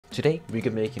Today we're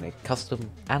gonna be making a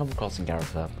custom Animal Crossing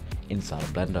character inside of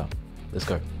Blender. Let's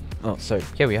go. Oh, so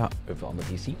here we are over on the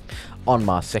PC. On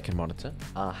my second monitor,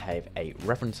 I have a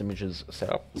reference images set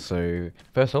up. So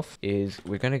first off is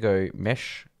we're gonna go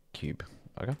mesh cube.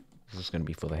 Okay, this is gonna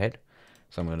be for the head.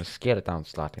 So I'm gonna scale it down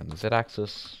slightly on the Z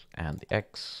axis and the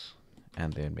X,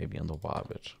 and then maybe on the Y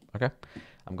bit. Okay,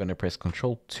 I'm gonna press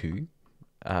Control 2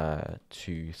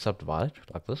 to subdivide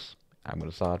it like this. I'm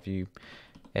gonna side view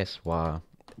S Y.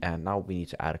 And now we need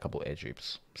to add a couple edge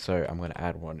loops. So I'm going to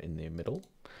add one in the middle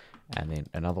and then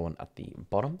another one at the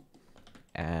bottom.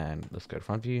 And let's go to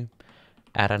front view,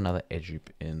 add another edge loop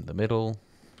in the middle,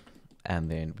 and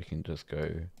then we can just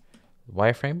go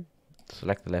wireframe,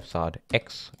 select the left side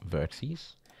X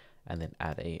vertices, and then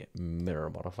add a mirror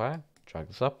modifier, drag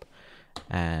this up,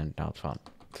 and now it's fine.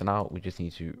 So now we just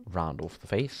need to round off the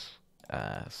face.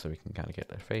 So we can kind of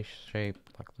get a face shape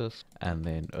like this, and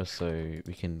then also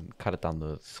we can cut it down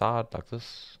the side like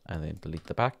this, and then delete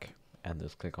the back, and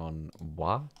just click on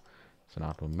Y. So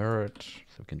now it will mirror it,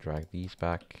 so we can drag these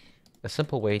back. A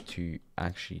simple way to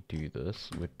actually do this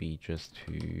would be just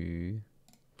to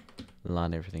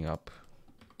line everything up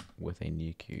with a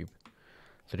new cube.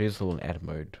 So do this all in edit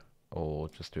mode, or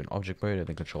just do an object mode and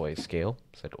then Control A scale,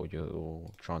 set all your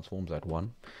transforms at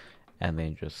 1, and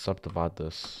then just subdivide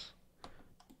this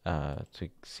to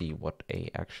see what a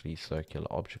actually circular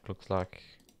object looks like.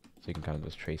 So you can kind of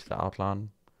just trace the outline.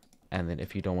 And then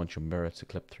if you don't want your mirror to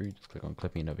clip through, just click on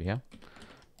clipping over here.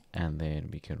 And then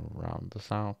we can round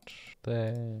this out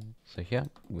there. So here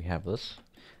we have this.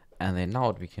 And then now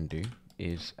what we can do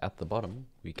is at the bottom,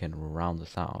 we can round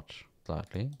this out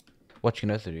slightly. What you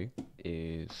can also do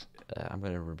is I'm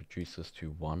going to reduce this to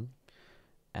 1.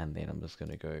 And then I'm just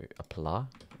going to go apply,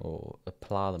 or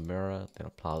apply the mirror, then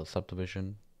apply the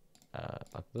subdivision.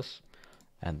 Like this,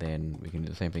 and then we can do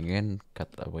the same thing again, cut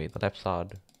away the left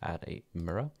side, add a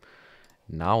mirror.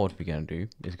 Now what we're going to do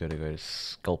is go to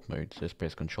sculpt mode. So just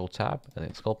press Control Tab and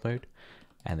then sculpt mode,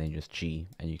 and then just G,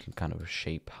 and you can kind of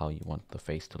shape how you want the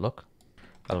face to look.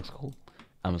 That looks cool.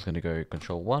 I'm just going to go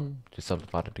Control 1 to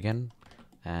subdivide it again,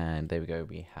 and there we go,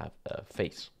 we have a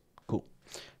face. Cool.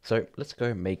 So let's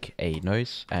go make a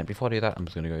nose, and before I do that, I'm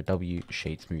just going to go W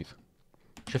shade smooth,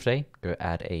 Shift A, go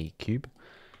add a cube.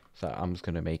 So I'm just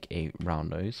going to make a round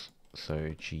nose.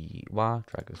 So GY,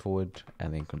 drag this forward,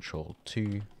 and then Control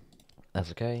 2. That's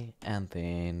okay. And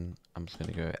then I'm just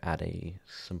going to go add a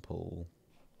simple,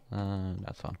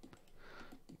 that's fine.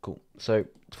 Cool. So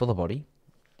for the body,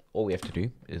 all we have to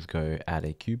do is go add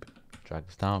a cube, drag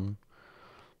this down,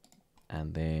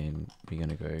 and then we're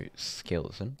going to go scale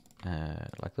this in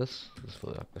like this. This is for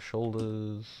like the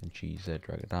shoulders, and GZ,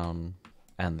 drag it down.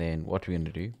 And then what we're going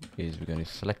to do is we're going to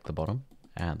select the bottom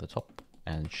and the top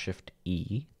and Shift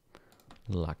E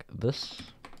like this,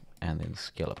 and then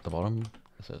scale up the bottom.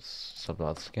 So it's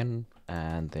subdivide the skin.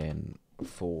 And then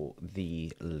for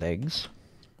the legs,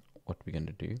 what we're going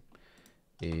to do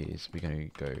is we're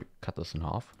going to go cut this in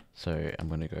half. So I'm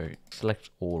going to go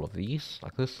select all of these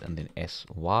like this, and then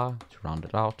SY to round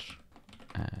it out.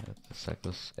 Select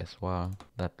this SY,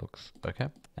 that looks okay.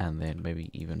 And then maybe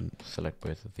even select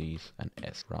both of these and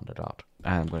S, round it out.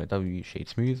 And I'm going to W shade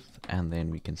smooth, and then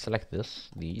we can select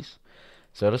these.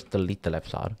 So just delete the left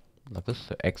side like this.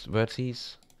 So X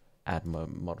vertices, add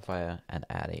modifier, and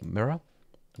add a mirror.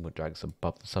 I'm going to drag this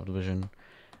above the subdivision,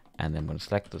 and then I'm going to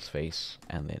select this face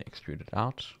and then extrude it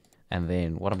out. And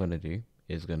then what I'm going to do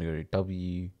is going to go to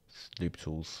W loop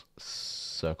tools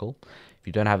circle. If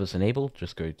you don't have this enabled,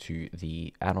 just go to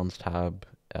the add-ons tab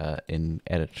in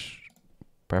edit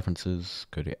preferences,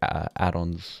 go to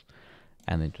add-ons,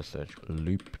 and then just search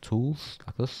loop tools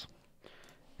like this,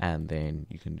 and then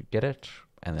you can get it.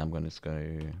 And then I'm just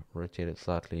going to rotate it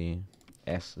slightly,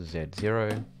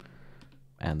 SZ0,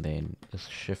 and then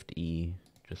just Shift E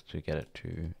just to get it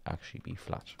to actually be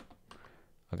flat.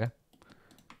 Okay,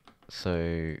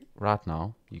 so right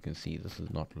now you can see this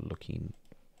is not looking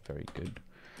very good.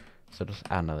 So just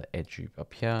add another edge loop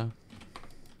up here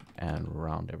and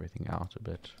round everything out a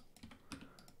bit.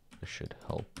 This should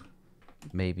help.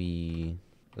 Maybe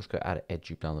let's go add an edge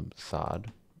loop down the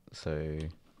side. So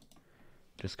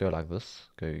just go like this.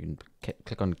 Go and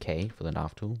click on K for the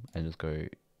knife tool and just go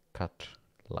cut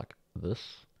like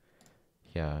this.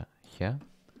 Here.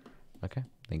 Okay.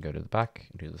 Then go to the back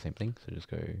and do the same thing. So just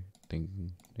go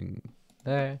ding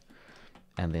there,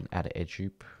 and then add an edge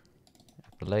loop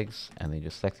at the legs, and then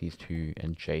just select these two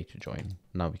and J to join.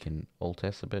 Now we can alt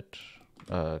S a bit,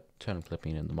 turn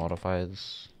clipping in the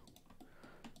modifiers,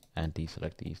 and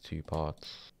deselect these two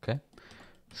parts. Okay,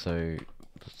 so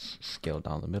let's scale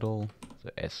down the middle, so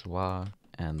SY,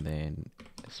 and then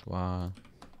SY,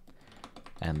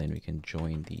 and then we can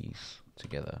join these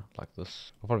together like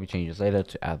this. We'll probably change this later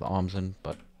to add the arms in,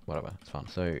 but whatever, it's fine.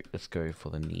 So let's go for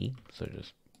the knee. So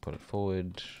just put it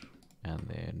forward and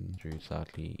then extrude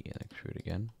slightly and extrude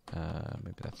again.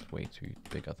 Maybe that's way too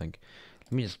big, I think.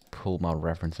 Let me just pull my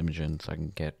reference image in so I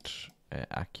can get an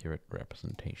accurate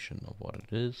representation of what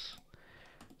it is.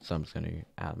 So I'm just going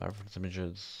to add my reference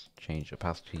images, change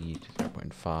opacity to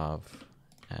 0.5,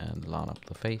 and line up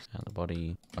the face and the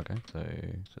body. Okay, so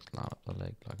just line up the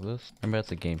leg like this. Remember,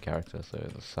 it's a game character, so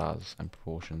the size and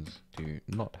proportions do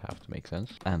not have to make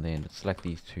sense. And then select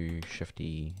these two, Shift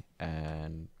E,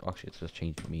 and actually it's just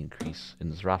changing the mean increase. In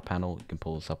this right panel, you can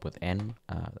pull this up with N.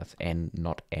 That's N,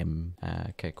 not M.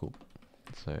 Okay, cool.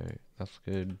 So that's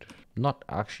good. Not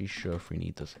actually sure if we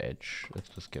need this edge. Let's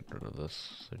just get rid of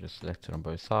this. So just select it on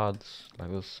both sides like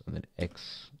this, and then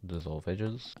X, dissolve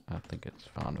edges. I think it's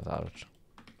fine without it.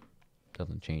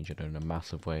 Doesn't change it in a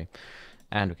massive way.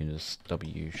 And we can just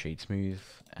W shade smooth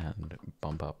and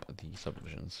bump up the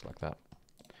subdivisions like that.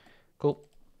 Cool.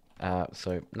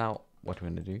 So now what we're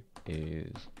going to do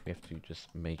is we have to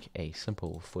just make a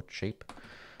simple foot shape.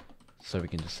 So we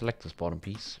can just select this bottom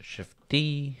piece, Shift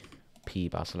D, P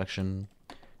by selection,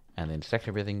 and then select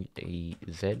everything, E,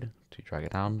 Z to drag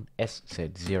it down, S,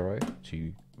 Z, 0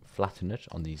 to flatten it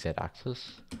on the Z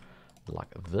axis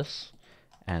like this,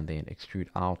 and then extrude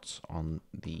out on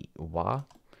the Y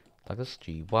like this,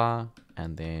 GY,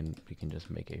 and then we can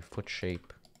just make a foot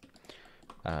shape.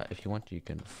 If you want, you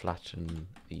can flatten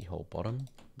the whole bottom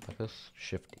like this,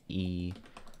 Shift E,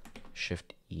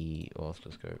 or let's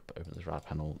just go open this right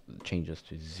panel, change this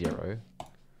to 0,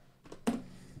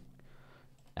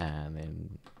 and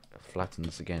then flatten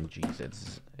this again,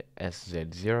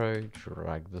 SZ0,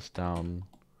 drag this down,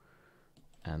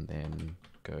 and then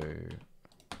go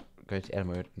to edit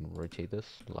mode and rotate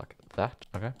this like that.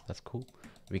 Okay, that's cool.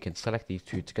 We can select these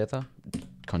two together,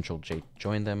 Control J,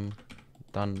 join them,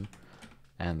 done,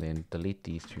 and then delete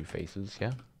these two faces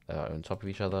here on top of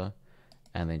each other,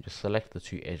 and then just select the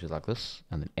two edges like this,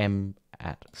 and then M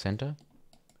at center,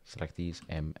 select these,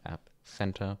 M at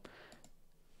center,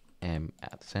 M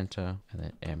at center, and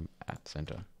then M at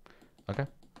center. Okay,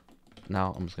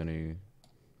 now I'm just going to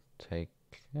take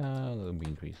the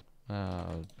mean increase.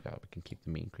 Yeah, we can keep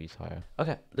the mean increase higher.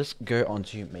 Okay, let's go on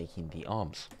to making the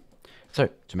arms. So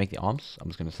to make the arms, I'm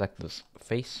just going to select this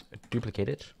face, duplicate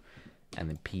it, and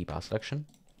then P by selection.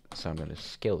 So I'm going to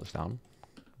scale this down,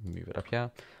 move it up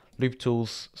here. Loop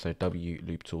tools, so W,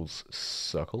 loop tools,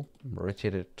 circle,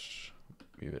 rotate it,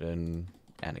 move it in,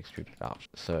 and extrude it out.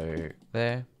 So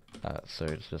there. So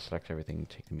just select everything,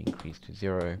 take the mean increase to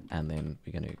 0, and then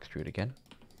we're going to extrude again,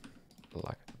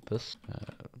 like this.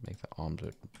 Make the arms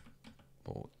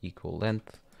more equal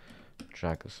length.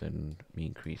 Drag this in, mean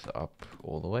increase up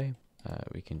all the way.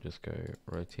 We can just go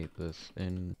rotate this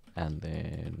in, and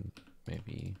then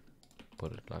maybe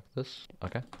put it like this.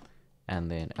 Okay. And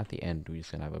then at the end, we're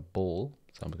just going to have a ball.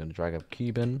 So I'm going to drag a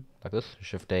cube in like this.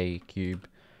 Shift A, cube.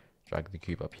 Drag the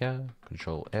cube up here.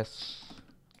 Control S,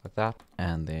 like that.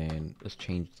 And then just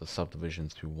change the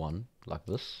subdivisions to 1, like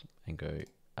this. And go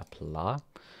apply.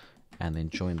 And then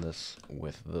join this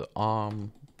with the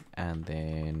arm. And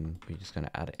then we're just going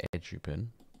to add an edge loop in.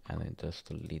 And then just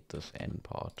delete this end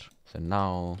part. So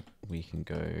now we can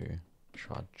go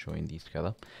try to join these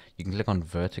together. You can click on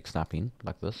vertex snapping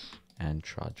like this and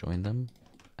try to join them.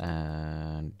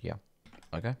 And yeah,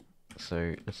 okay.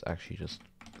 So let's actually just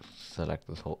select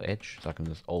this whole edge. So I can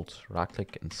just alt right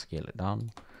click and scale it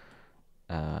down.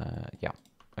 Yeah,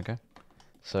 okay.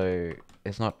 So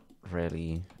it's not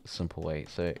really a simple way.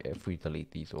 So if we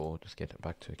delete these all, just get it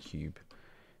back to a cube,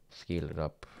 scale it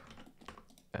up,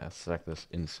 select this,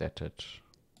 inset it,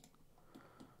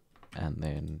 and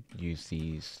then use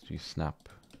these to snap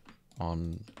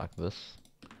on like this.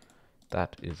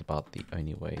 That is about the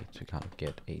only way to kind of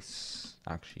get a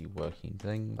actually working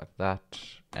thing like that.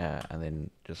 And then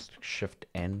just Shift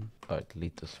N,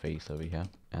 delete this face over here,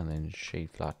 and then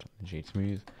shade flat and shade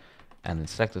smooth, and then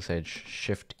select this edge,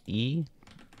 Shift E,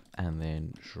 and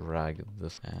then drag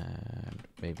this and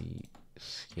maybe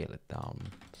scale it down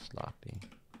slightly.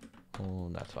 Oh,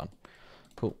 that's fun.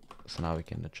 Cool. So now we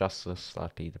can adjust this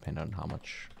slightly depending on how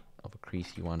much of a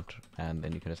crease you want, and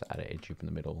then you can just add an edge loop in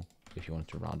the middle if you want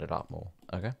to round it out more.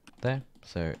 Okay, there.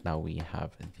 So now we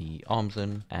have the arms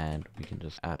in, and we can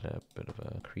just add a bit of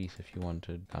a crease if you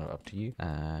wanted, kind of up to you.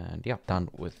 And yeah, done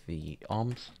with the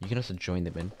arms. You can also join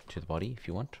them in to the body if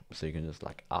you want. So you can just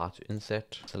like R to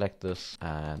inset, select this,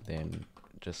 and then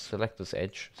just select this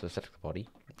edge. So select the body,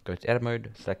 go to edit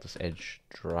mode, select this edge,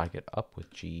 drag it up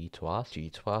with G twice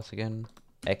again,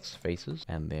 X faces,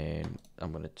 and then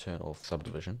I'm going to turn off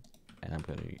subdivision. and I'm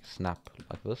going to snap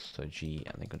like this. So G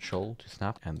and then Control to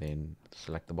snap, and then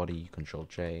select the body, Control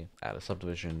J, add a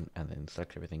subdivision, and then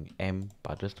select everything M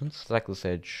by distance. Select this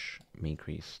edge, mean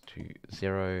crease to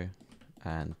 0,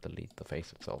 and delete the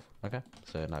face itself. Okay,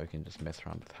 so now we can just mess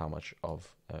around with how much of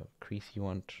a crease you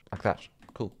want, like that.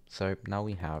 Cool. So now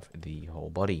we have the whole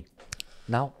body.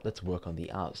 Now let's work on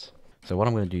the eyes. So what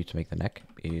I'm going to do to make the neck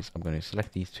is I'm going to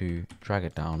select these two, drag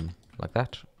it down like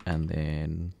that, and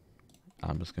then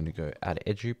I'm just going to go add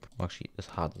edge loop. Well, actually,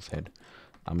 just hide this head.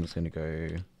 I'm just going to go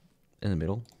in the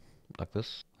middle like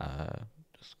this.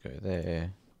 Just go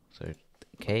there. So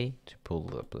K to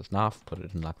pull up this knife, put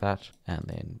it in like that, and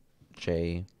then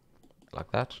J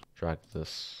like that. Drag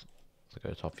this, so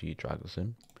go top view, drag this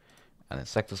in, and then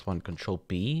select this one, Control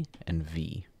B and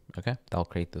V. Okay, that'll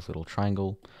create this little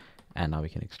triangle, and now we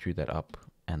can extrude that up,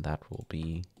 and that will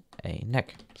be a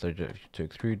neck. So to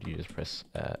extrude, you just press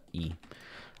E.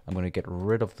 I'm going to get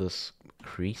rid of this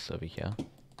crease over here,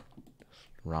 just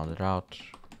round it out,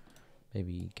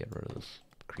 maybe get rid of this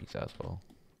crease as well.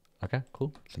 Okay,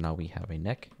 cool. So now we have a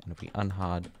neck, and if we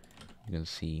unhard, you can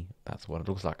see that's what it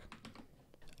looks like.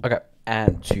 Okay,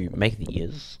 and to make the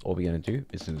ears, all we're going to do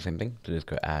is do the same thing. So just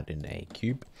go add in a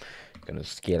cube. Going to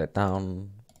scale it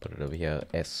down, put it over here,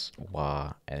 S,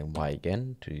 Y, and Y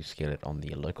again to scale it on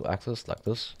the local axis like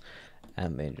this.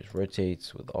 And then just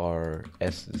rotate with R,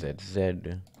 S, Z, Z,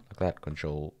 like that.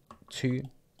 Control 2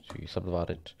 to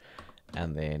subdivide it.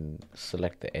 And then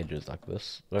select the edges like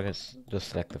this. Just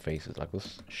select the faces like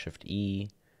this. Shift E,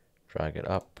 drag it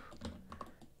up.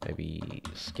 Maybe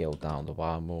scale down the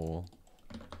Y more.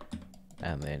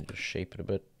 And then just shape it a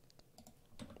bit.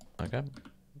 Okay,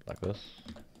 like this.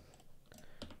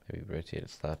 Maybe rotate it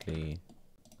slightly.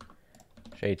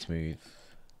 Shade smooth.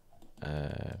 You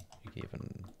can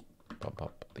even bump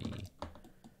up the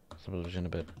subdivision a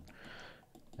bit.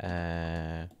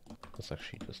 Let's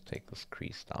actually just take this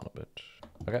crease down a bit.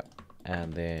 Okay,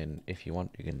 and then if you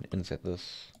want, you can inset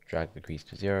this, drag the crease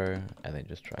to 0, and then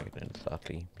just drag it in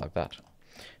slightly like that.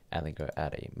 And then go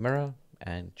add a mirror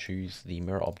and choose the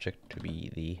mirror object to be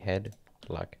the head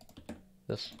like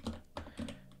this.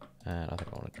 And I think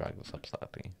I want to drag this up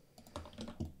slightly.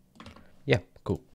 Yeah, cool.